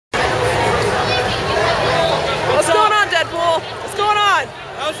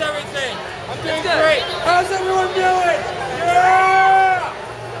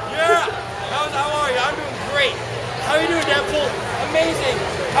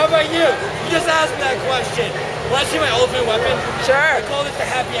How about you? You just asked me that question. Want to see my ultimate weapon? Sure. I call this the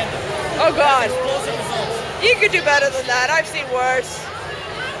happy ending. Oh God. Explosive results. You could do better than that. I've seen worse.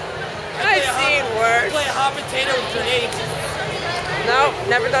 I've seen worse. I play a hot potato with grenades. No,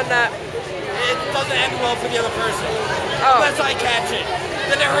 never done that. It doesn't end well for the other person. Oh. Unless I catch it.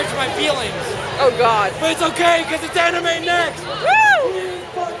 Then it hurts my feelings. Oh God. But it's okay, because it's AnimeNext. Woo!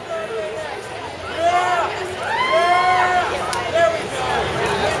 Yeah! Yeah! There we go.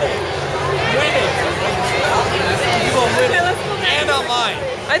 Winning. You will win it. And online.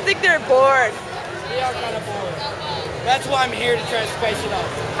 I think they're bored. We are kind of bored. That's why I'm here to try to spice it up.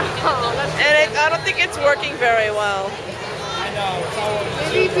 And I don't think it's working very well. I know. It's all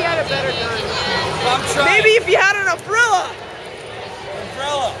Maybe if you had a better gun. Well, I'm trying. Maybe if you had an umbrella.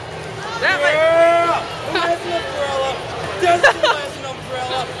 Umbrella. That Yeah! Who has an umbrella? Deadpool has an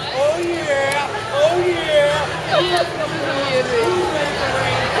umbrella. Oh yeah! Oh yeah! Who has an umbrella? Who's ready for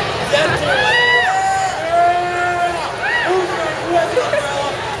rain? Deadpool has an umbrella. Yeah! Who has an umbrella?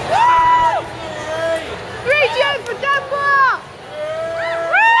 Woo! Rain! 3 cheers for Deadpool!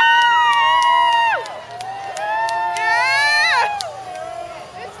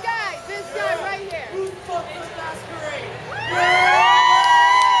 This guy right here. Who fucked with masquerade?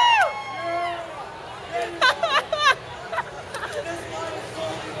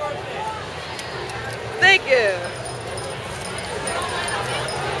 Thank you. Am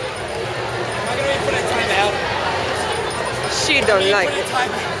I going to be put in time out? She don't like Put in it.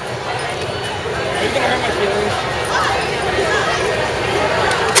 time out. Are you going to hurt my feelings?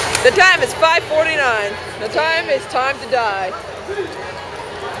 The time is 5:49. The time is time to die.